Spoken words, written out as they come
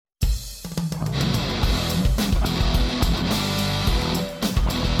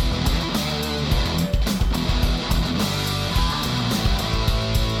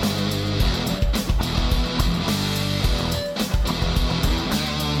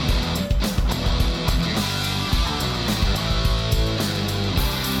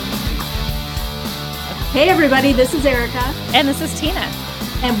Hey everybody, this is Erika. And this is Tina.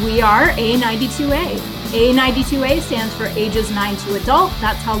 And we are A92A. A92A stands for ages 9 to adult.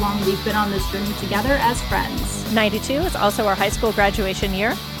 That's how long we've been on this journey together as friends. 92 is also our high school graduation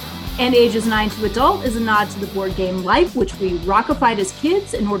year. And ages 9 to adult is a nod to the board game life, which we rockified as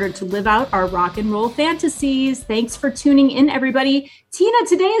kids in order to live out our rock and roll fantasies. Thanks for tuning in, everybody. Tina,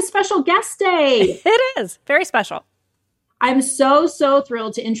 today is special guest day. It is. Very special. I'm so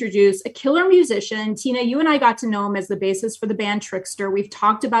thrilled to introduce a killer musician. Tina, you and I got to know him as the bassist for the band Trixter. We've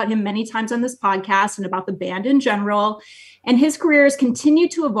talked about him many times on this podcast and about the band in general. And his career has continued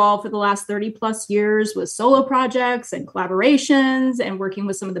to evolve for the last 30 plus years with solo projects and collaborations and working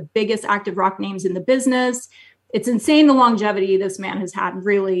with some of the biggest active rock names in the business. It's insane the longevity this man has had,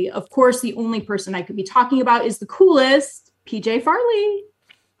 really. Of course, the only person I could be talking about is the coolest, PJ Farley.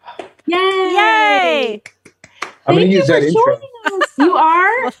 Yay! I'm going to use that intro. You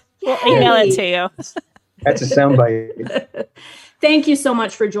are? We'll email it to you. That's a soundbite. Thank you so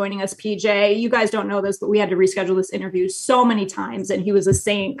much for joining us, PJ. You guys don't know this, but we had to reschedule this interview so many times, and he was a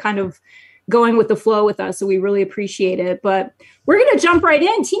saint, kind of going with the flow with us, so we really appreciate it. But we're going to jump right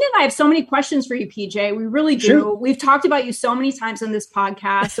in. Tina and I have so many questions for you, PJ. We really do. Sure. We've talked about you so many times on this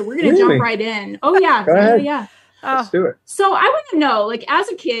podcast, so we're going to jump right in. Oh, yeah. Go ahead. Yeah. Let's do it. So I want to know, like, as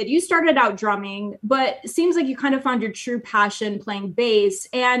a kid, you started out drumming, but it seems like you kind of found your true passion playing bass.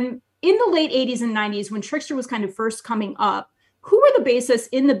 And in the late 80s and 90s, when Trixter was kind of first coming up, who were the bassists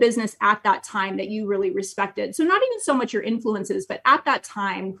in the business at that time that you really respected? So not even so much your influences, but at that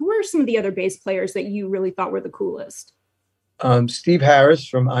time, who were some of the other bass players that you really thought were the coolest? Steve Harris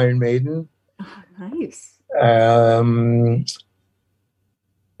from Iron Maiden. Oh, nice.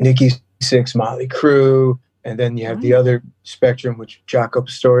 Nikki Sixx, Motley Crue. And then you have the other spectrum, which Jaco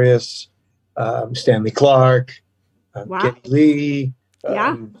Pastorius, Stanley Clarke, Geddy Lee,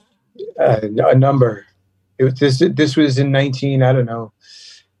 a number. This was in 80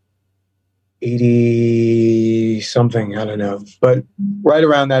 something, I don't know. But right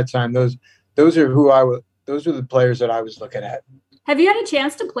around that time, those are the players that I was looking at. Have you had a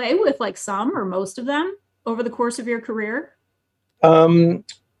chance to play with like some or most of them over the course of your career?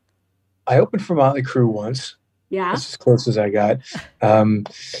 I opened for Motley Crue once. Yeah. That's as close as I got.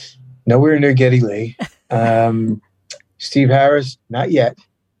 Nowhere near Geddy Lee. Steve Harris, not yet.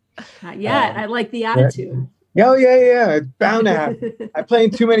 Not yet. I like the attitude. Yeah. Bound to happen. I play in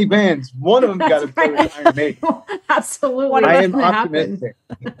too many bands. One of them got to play with Iron Maiden. Absolutely. I am optimistic.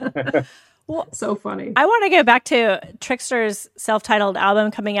 Well, so funny. I want to go back to Trixter's self-titled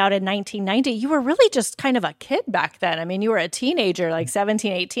album coming out in 1990. You were really just kind of a kid back then. I mean, you were a teenager, like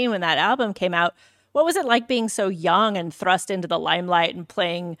 17, 18 when that album came out. What was it like being so young and thrust into the limelight and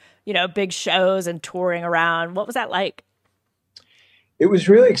playing, big shows and touring around? What was that like? It was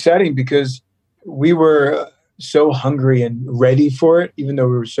really exciting because we were so hungry and ready for it, even though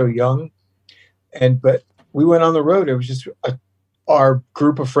we were so young. But we went on the road. It was just our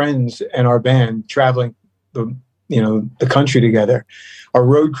group of friends and our band traveling the country together. Our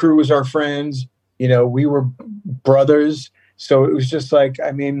road crew was our friends. We were brothers. So it was just like,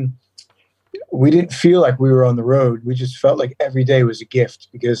 we didn't feel like we were on the road. We just felt like every day was a gift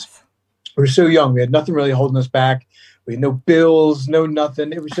because we were so young. We had nothing really holding us back. We had no bills, no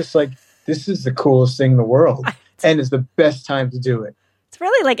nothing. It was just like, this is the coolest thing in the world. And it's the best time to do it. It's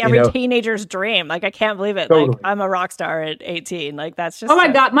really like every teenager's dream. Like, I can't believe it. Totally. Like, I'm a rock star at 18. Like, that's just... Oh my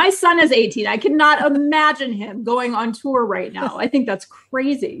God. My son is 18. I cannot imagine him going on tour right now. I think that's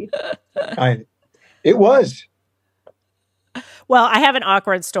crazy. It was. Well, I have an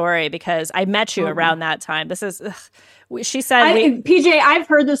awkward story because I met you around that time. This is... She said... PJ, I've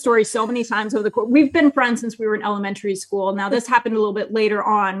heard this story so many times over the course. We've been friends since we were in elementary school. Now, this happened a little bit later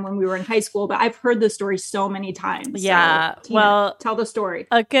on when we were in high school, but I've heard this story so many times. Yeah. So, Tina, tell the story.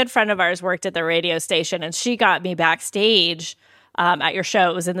 A good friend of ours worked at the radio station, and she got me backstage at your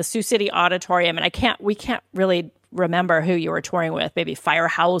show. It was in the Sioux City Auditorium, and we can't really remember who you were touring with. Maybe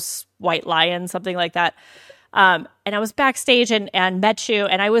Firehouse, White Lion, something like that. And I was backstage and met you,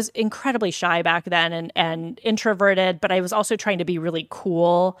 and I was incredibly shy back then and introverted, but I was also trying to be really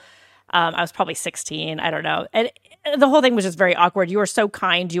cool. I was probably 16. I don't know. And the whole thing was just very awkward. You were so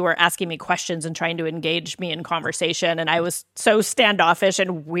kind. You were asking me questions and trying to engage me in conversation. And I was so standoffish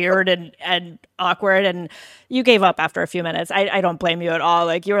and weird and awkward. And you gave up after a few minutes. I don't blame you at all.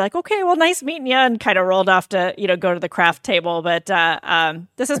 Like, you were like, okay, well, nice meeting you, and kind of rolled off to, go to the craft table. But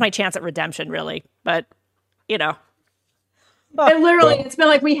this is my chance at redemption, really. But And literally, it's been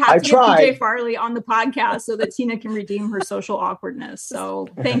like we have to get tried. PJ Farley on the podcast so that Tina can redeem her social awkwardness. So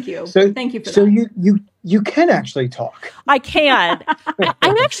thank you. Thank you for that. So you can actually talk. I can.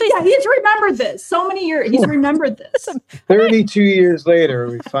 I'm actually. Yeah, he's remembered this. So many years. He's remembered this. 32 years later,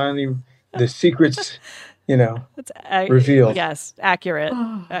 we finally, the secrets, revealed. Yes, accurate.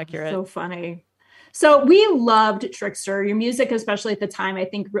 Accurate. So funny. So we loved Trixter. Your music, especially at the time, I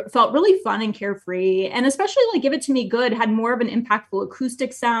think felt really fun and carefree. And especially like Give It To Me Good had more of an impactful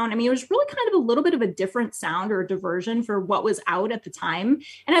acoustic sound. I mean, it was really kind of a little bit of a different sound or a diversion for what was out at the time.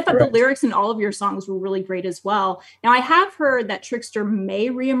 And I thought the lyrics in all of your songs were really great as well. Now, I have heard that Trixter may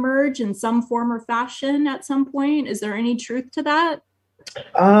reemerge in some form or fashion at some point. Is there any truth to that?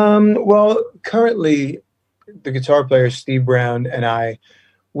 Well, currently, the guitar player, Steve Brown, and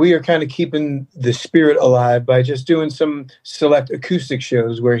we are kind of keeping the spirit alive by just doing some select acoustic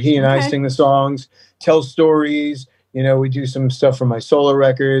shows where he and I sing the songs, tell stories. We do some stuff from my solo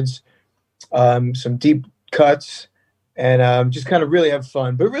records, some deep cuts, and just kind of really have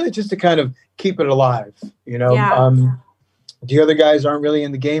fun, but really just to kind of keep it alive. The other guys aren't really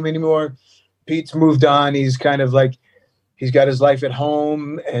in the game anymore. Pete's moved on. He's kind of like, he's got his life at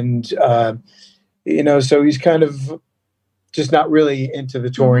home, and, so he's kind of just not really into the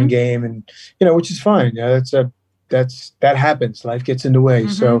touring game, and which is fine. That happens. Life gets in the way.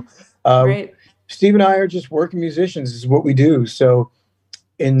 So Steve and I are just working musicians. This is what we do. So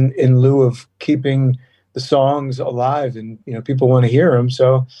in lieu of keeping the songs alive, and people want to hear them,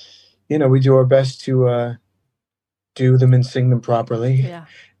 so we do our best to do them and sing them properly,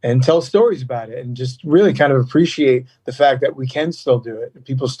 and tell stories about it, and just really kind of appreciate the fact that we can still do it and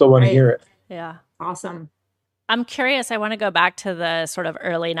people still want to hear it. Yeah, awesome. I'm curious. I want to go back to the sort of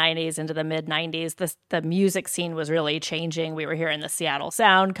early 90s into the mid 90s. The music scene was really changing. We were hearing the Seattle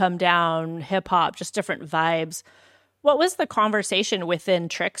sound come down, hip hop, just different vibes. What was the conversation within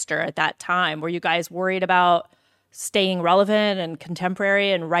Trixter at that time? Were you guys worried about staying relevant and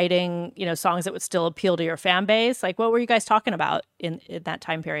contemporary and writing, songs that would still appeal to your fan base? Like, what were you guys talking about in that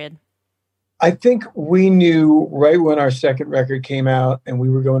time period? I think we knew right when our second record came out and we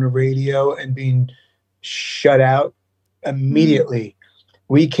were going to radio and being shut out immediately.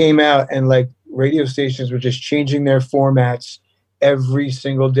 We came out and like radio stations were just changing their formats every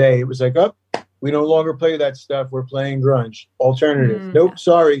single day. It was like, we no longer play that stuff. We're playing grunge, alternative. Nope,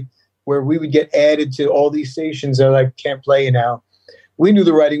 sorry. Where we would get added to all these stations that like, can't play you now. We knew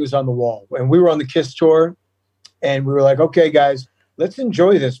the writing was on the wall. And we were on the Kiss tour, and we were like, okay, guys, let's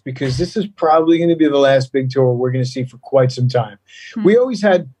enjoy this, because this is probably going to be the last big tour we're going to see for quite some time. We always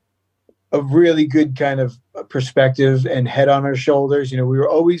had a really good kind of perspective and head on our shoulders. We were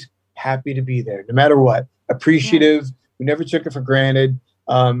always happy to be there, no matter what. Appreciative. We never took it for granted.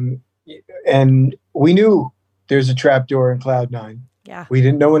 And we knew there's a trap door in Cloud 9. Yeah. We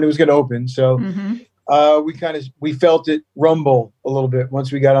didn't know when it was going to open. So we felt it rumble a little bit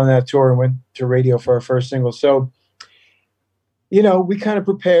once we got on that tour and went to radio for our first single. So, we kind of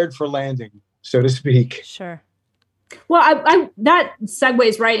prepared for landing, so to speak. Sure. Well, I that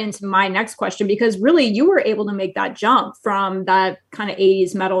segues right into my next question, because really you were able to make that jump from that kind of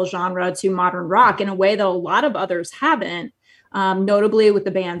 80s metal genre to modern rock in a way that a lot of others haven't, notably with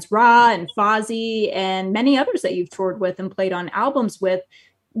the bands Ra and Fozzy and many others that you've toured with and played on albums with.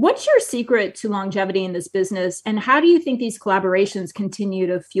 What's your secret to longevity in this business, and how do you think these collaborations continue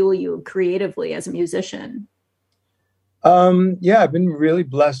to fuel you creatively as a musician? I've been really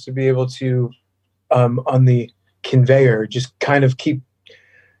blessed to be able to, on the conveyor, just kind of keep,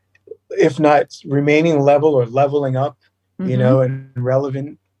 if not remaining level or leveling up, and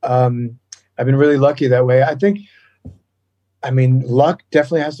relevant. I've been really lucky that way. Luck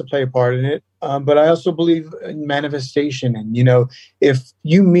definitely has to play a part in it. But I also believe in manifestation, and, if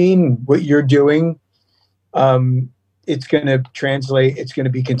you mean what you're doing, it's going to translate. It's going to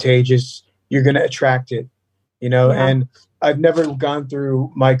be contagious. You're going to attract it, and I've never gone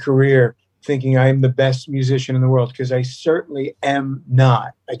through my career thinking I am the best musician in the world, because I certainly am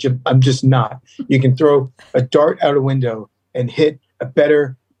not. I'm just not. You can throw a dart out a window and hit a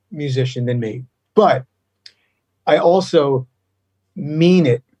better musician than me. But I also mean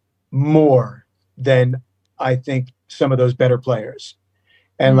it more than I think some of those better players.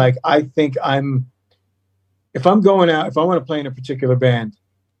 And I think if I'm going out, if I want to play in a particular band,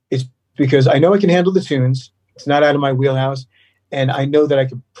 it's because I know I can handle the tunes. It's not out of my wheelhouse. And I know that I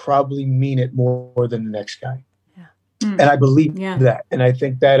could probably mean it more than the next guy. Yeah. And I believe that. And I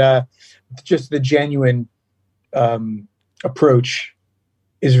think that just the genuine approach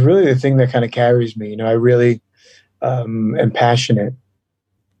is really the thing that kind of carries me. I really am passionate.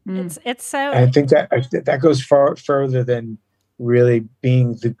 It's so. And I think that goes far further than really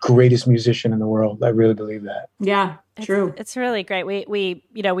being the greatest musician in the world. I really believe that. Yeah, true. It's really great.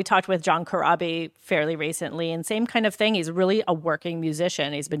 We talked with John Corabi fairly recently, and same kind of thing. He's really a working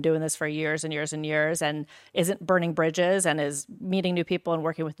musician. He's been doing this for years and years and years, and isn't burning bridges, and is meeting new people and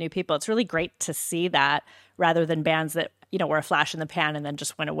working with new people. It's really great to see that, rather than bands that, were a flash in the pan and then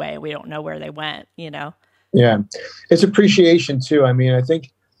just went away. We don't know where they went, Yeah. It's appreciation too. I mean, I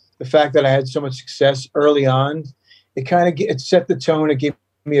think the fact that I had so much success early on, it set the tone. It gave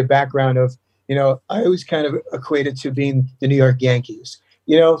me a background of, I always kind of equated to being the New York Yankees.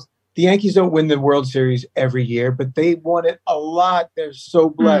 The Yankees don't win the World Series every year, but they won it a lot. They're so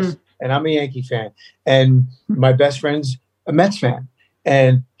blessed. And I'm a Yankee fan. And my best friend's a Mets fan.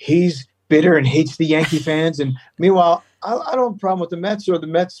 And he's bitter and hates the Yankee fans. And meanwhile, I don't have a problem with the Mets or the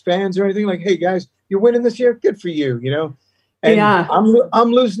Mets fans or anything. Like, hey, guys, you're winning this year. Good for you, And yeah.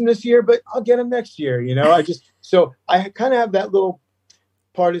 I'm losing this year, but I'll get them next year. So I kind of have that little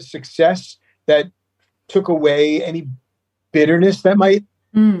part of success that took away any bitterness that might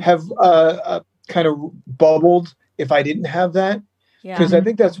have kind of bubbled if I didn't have that. Because I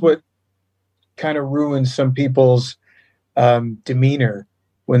think that's what kind of ruins some people's demeanor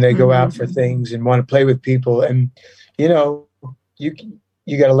when they go out for things and want to play with people. And, you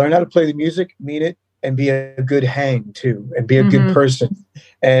got to learn how to play the music, mean it, and be a good hang too, and be a good person.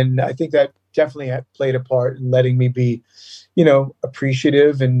 And I think that definitely played a part in letting me be,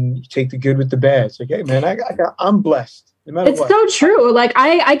 appreciative and take the good with the bad. It's like, hey man, I'm blessed. No matter what. So true. Like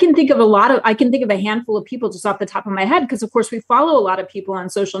I can think of a handful of people just off the top of my head, because of course we follow a lot of people on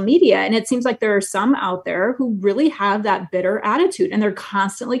social media, and it seems like there are some out there who really have that bitter attitude, and they're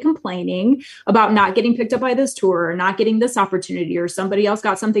constantly complaining about not getting picked up by this tour, or not getting this opportunity, or somebody else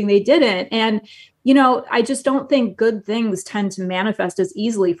got something they didn't. And I just don't think good things tend to manifest as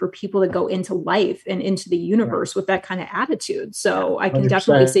easily for people that go into life and into the universe with that kind of attitude. So I can 100%.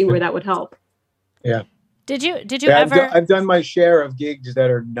 Definitely see where that would help. Yeah. Did you ever? I've done my share of gigs that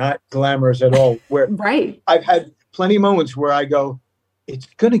are not glamorous at all. Where right. I've had plenty of moments where I go, "It's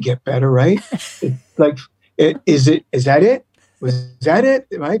gonna get better, right? Is that it? Was that it?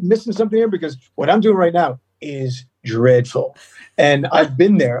 Am I missing something here? Because what I'm doing right now is dreadful." And I've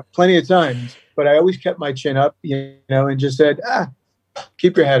been there plenty of times, but I always kept my chin up, and just said,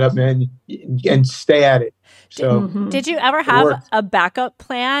 keep your head up, man, and stay at it. So did you ever have a backup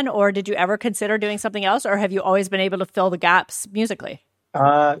plan, or did you ever consider doing something else, or have you always been able to fill the gaps musically?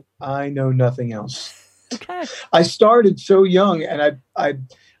 I know nothing else. Okay. I started so young, and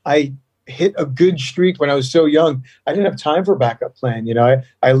I hit a good streak when I was so young. I didn't have time for a backup plan.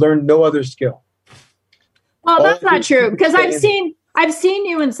 I learned no other skill. Well, that's not true, because I've seen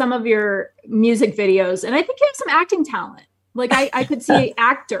you in some of your music videos, and I think you have some acting talent. Like I could see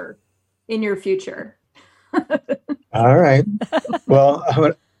actor in your future. All right. Well,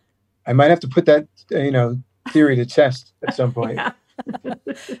 I might have to put that, theory to test at some point. Yeah.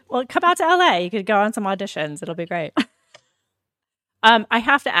 Well, come out to LA. You could go on some auditions. It'll be great. I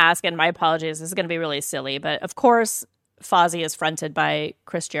have to ask, and my apologies, this is going to be really silly, but of course, Fozzy is fronted by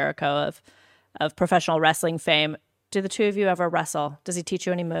Chris Jericho of professional wrestling fame. Do the two of you ever wrestle? Does he teach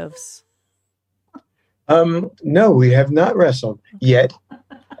you any moves? No, we have not wrestled yet.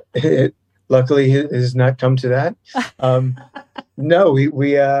 Luckily, it has not come to that. No,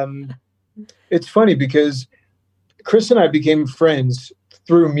 we it's funny because Chris and I became friends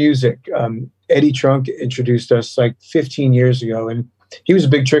through music. Eddie Trunk introduced us like 15 years ago, and he was a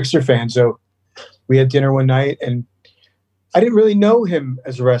big Trixter fan. So we had dinner one night, and I didn't really know him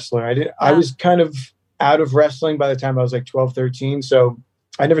as a wrestler. I was kind of out of wrestling by the time I was like 12, 13. So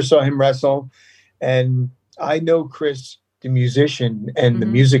I never saw him wrestle. And I know Chris, the musician and the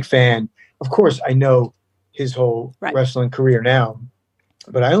music fan. Of course, I know his whole wrestling career now,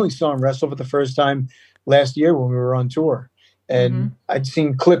 but I only saw him wrestle for the first time last year when we were on tour. And I'd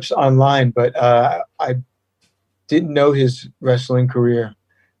seen clips online, but I didn't know his wrestling career.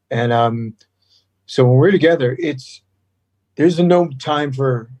 And so when we're together, there's no time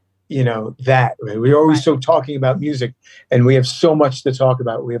for, that. Right? We're always so talking about music, and we have so much to talk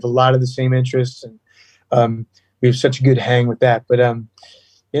about. We have a lot of the same interests, and we have such a good hang with that. But, I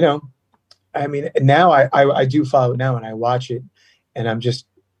mean, now I do follow it now, and I watch it, and I'm just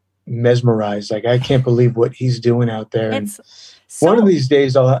mesmerized. Like, I can't believe what he's doing out there. And one of these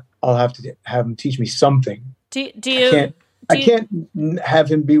days I'll have to have him teach me something. I can't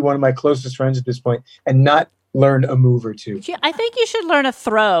have him be one of my closest friends at this point and not learn a move or two. I think you should learn a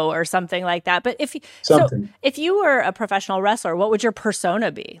throw or something like that. But if you were a professional wrestler, what would your persona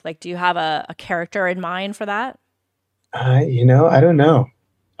be? Like, do you have a character in mind for that? I don't know.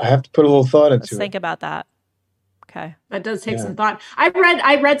 I have to put a little thought into it. Let's think about that. Okay. That does take some thought.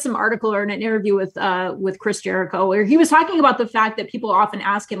 I read some article or an interview with Chris Jericho where he was talking about the fact that people often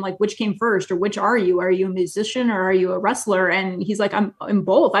ask him, like, which came first, or which are you? Are you a musician or are you a wrestler? And he's like, I'm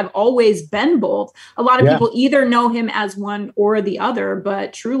both. I've always been both. A lot of people either know him as one or the other,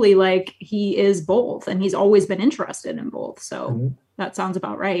 but truly, like, he is both, and he's always been interested in both. So that sounds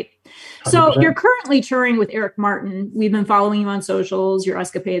about right. 100%. So you're currently touring with Eric Martin. We've been following you on socials, your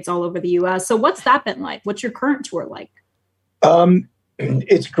escapades all over the US. So what's that been like? What's your current tour like?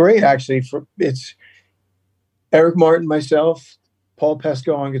 It's great, actually. It's Eric Martin, myself, Paul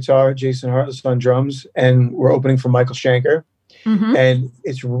Pesco on guitar, Jason Hartless on drums, and we're opening for Michael Schenker. And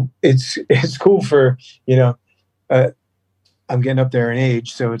it's cool for, I'm getting up there in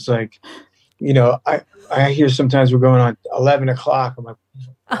age, so it's like, I hear sometimes we're going on 11 o'clock. I'm like,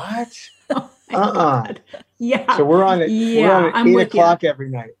 what? Yeah. So we're on at 8 o'clock every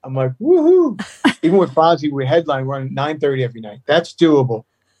night. I'm like, woohoo. Even with Fozzy, we headline, we're on at 9:30 every night. That's doable.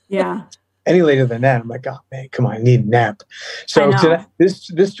 Yeah. Any later than that, I'm like, oh man, come on, I need a nap. So tonight,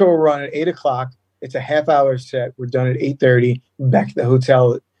 this tour we're on at 8 o'clock. It's a half-hour set. We're done at 8:30. Back at the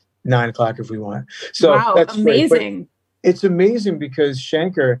hotel at 9 o'clock if we want. So that's amazing. It's amazing because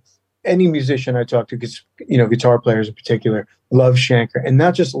Schenker, any musician I talk to, guitar players in particular, love Schenker. And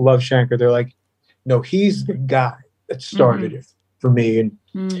not just love Schenker, they're like, no, he's the guy that started it for me. And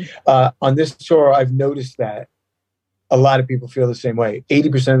on this tour, I've noticed that a lot of people feel the same way.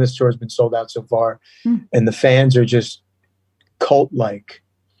 80% of this tour has been sold out so far, and the fans are just cult-like.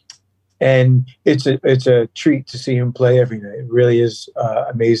 And it's a treat to see him play every night. It really is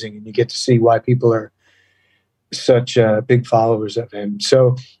amazing, and you get to see why people are such big followers of him.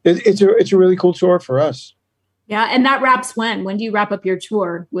 So it's a really cool tour for us. Yeah, and that wraps when? When do you wrap up your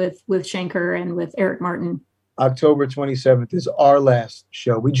tour with Schenker and with Eric Martin? October 27th is our last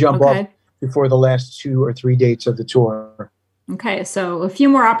show. We jump off before the last 2 or 3 dates of the tour. Okay, so a few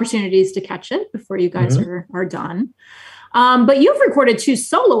more opportunities to catch it before you guys are done. But you've recorded 2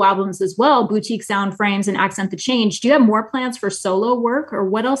 solo albums as well, Boutique Sound Frames and Accent the Change. Do you have more plans for solo work, or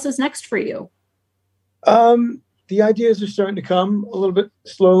what else is next for you? The ideas are starting to come a little bit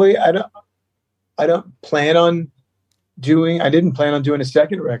slowly. I didn't plan on doing a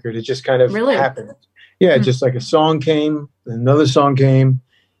second record. It just kind of happened. Yeah. Just like a song came, another song came.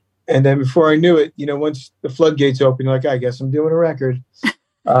 And then before I knew it, once the floodgates open, you're like, I guess I'm doing a record.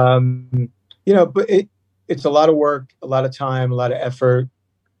 But it's a lot of work, a lot of time, a lot of effort,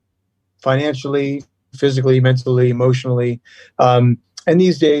 financially, physically, mentally, emotionally. And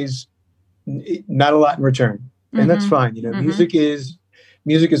these days, not a lot in return. And that's fine. Music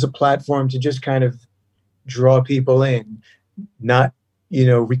is a platform to just kind of draw people in, not,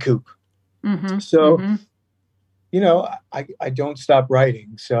 recoup. So, I don't stop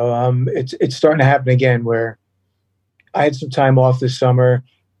writing. So it's starting to happen again, where I had some time off this summer,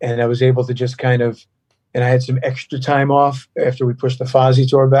 and I was able to just kind of, and I had some extra time off after we pushed the Fozzy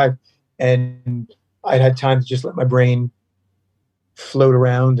tour back, and I had time to just let my brain float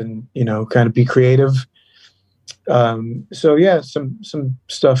around and, kind of be creative. So yeah, some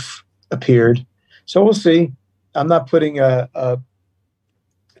stuff appeared. So we'll see. I'm not putting a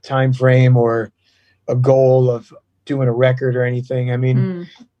time frame or a goal of doing a record or anything. I mean,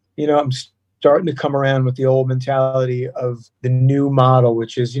 I'm starting to come around with the old mentality of the new model,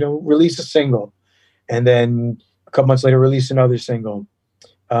 which is, release a single and then a couple months later, release another single.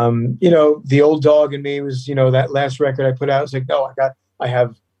 The old dog in me was, that last record I put out, was like, no, I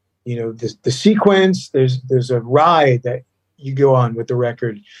have, the sequence, there's a ride that you go on with the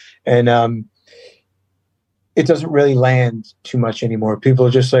record. And, it doesn't really land too much anymore. People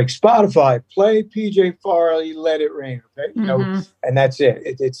are just like, Spotify, play PJ Farley, Let It Rain. Okay? And that's it.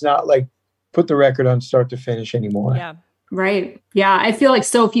 It's not like put the record on start to finish anymore. Yeah. Right. Yeah. I feel like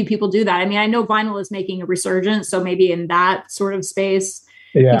so few people do that. I mean, I know vinyl is making a resurgence. So maybe in that sort of space,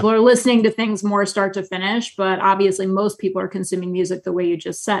 people are listening to things more start to finish, but obviously most people are consuming music the way you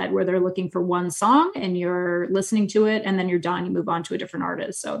just said, where they're looking for one song and you're listening to it and then you're done, you move on to a different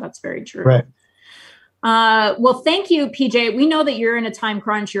artist. So that's very true. Right. Well, thank you, PJ. We know that you're in a time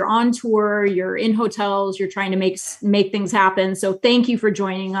crunch. You're on tour, you're in hotels, you're trying to make things happen. So thank you for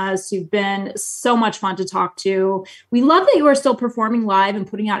joining us. You've been so much fun to talk to. We love that you are still performing live and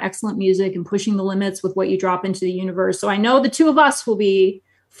putting out excellent music and pushing the limits with what you drop into the universe. So I know the two of us will be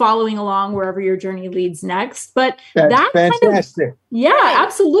following along wherever your journey leads next. But that's fantastic.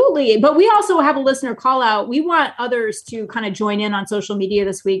 Absolutely. But we also have a listener call out. We want others to kind of join in on social media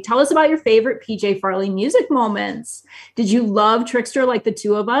this week. Tell us about your favorite PJ Farley music moments. Did you love Trixter like the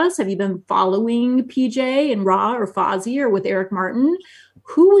two of us? Have you been following PJ and Raw or Fozzy or with Eric Martin?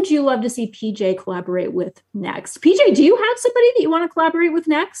 Who would you love to see PJ collaborate with next? PJ, do you have somebody that you want to collaborate with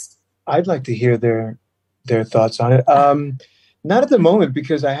next? I'd like to hear their thoughts on it. Not at the moment,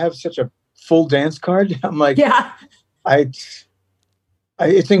 because I have such a full dance card. I'm like, yeah,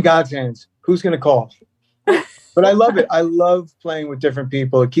 it's in God's hands. Who's going to call? But I love it. I love playing with different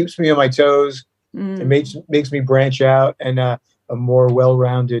people. It keeps me on my toes. It makes me branch out and a more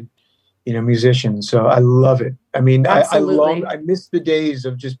well-rounded, musician. So I love it. I mean, I miss the days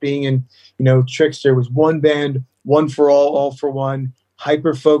of just being in, Trixter was one band, one for all for one,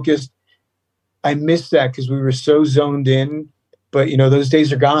 hyper focused. I miss that because we were so zoned in. But those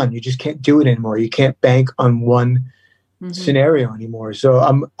days are gone. You just can't do it anymore. You can't bank on one scenario anymore. So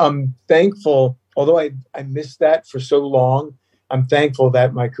I'm thankful. Although I missed that for so long, I'm thankful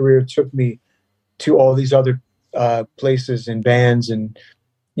that my career took me to all these other places and bands and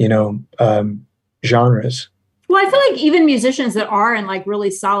genres. Well, I feel like even musicians that are in like really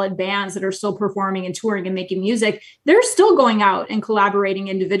solid bands that are still performing and touring and making music, they're still going out and collaborating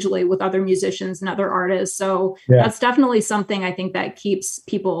individually with other musicians and other artists. So that's definitely something I think that keeps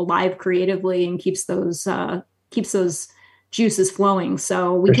people alive creatively and keeps those juices flowing.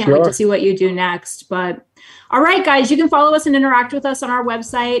 So we can't wait to see what you do next. But all right, guys, you can follow us and interact with us on our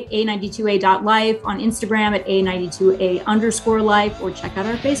website, a92a.life, on Instagram at a92a_life, or check out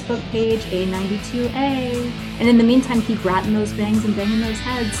our Facebook page, A92A. And in the meantime, keep ratting those bangs and banging those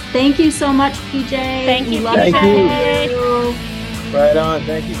heads. Thank you so much, PJ. Thank you. Thank you. Right on.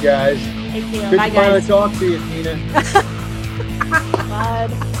 Thank you, guys. Thank you. Good to finally talk to you, Tina.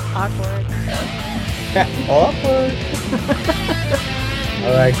 Bud. Awkward. Awkward.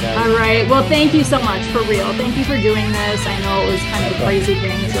 All right, guys. All right. Well, thank you so much, for real. Thank you for doing this. I know it was kind of a crazy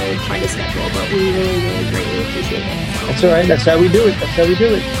thing to try to schedule, but we really, really greatly appreciate it. That's all right. That's how we do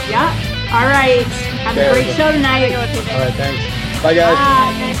it. Yeah. All right. Have a great show tonight. All right. Thanks. Bye, guys.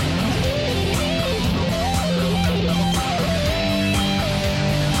 Bye.